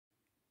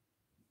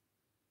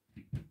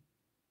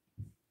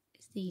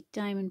the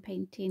diamond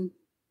painting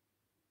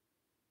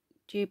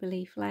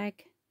Jubilee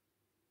flag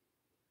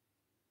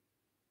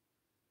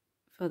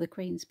for the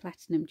Queen's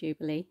Platinum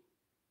Jubilee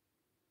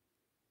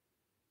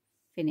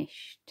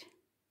finished.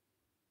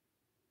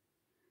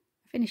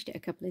 I finished it a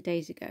couple of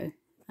days ago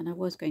and I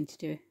was going to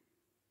do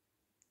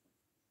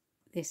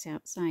this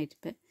outside,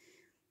 but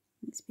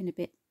it's been a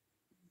bit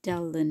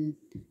dull and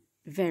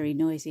very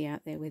noisy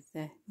out there with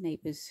the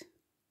neighbours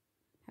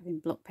having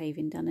block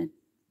paving done and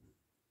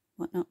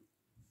whatnot.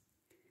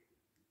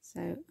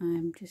 So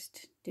I'm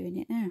just doing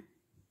it now.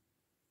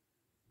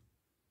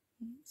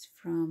 It's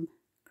from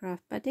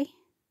Craft Buddy.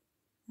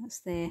 That's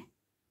their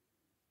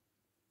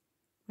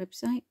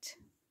website.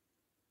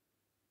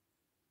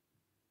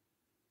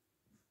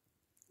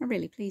 I'm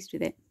really pleased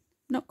with it.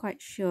 Not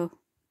quite sure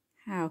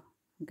how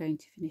I'm going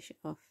to finish it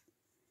off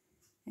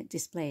and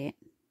display it.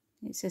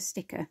 It's a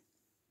sticker,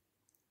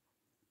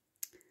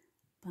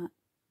 but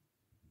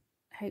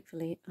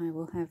hopefully I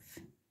will have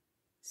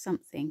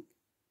something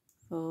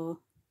for,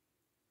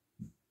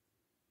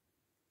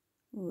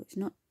 oh, it's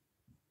not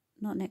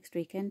next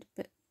weekend,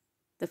 but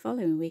the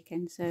following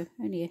weekend, so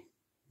only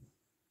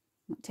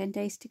what, 10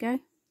 days to go.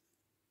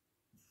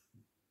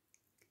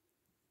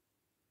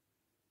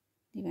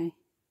 Anyway,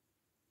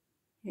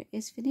 here it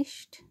is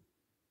finished,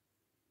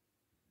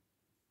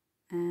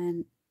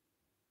 and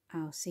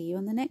I'll see you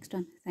on the next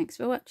one. Thanks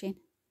for watching.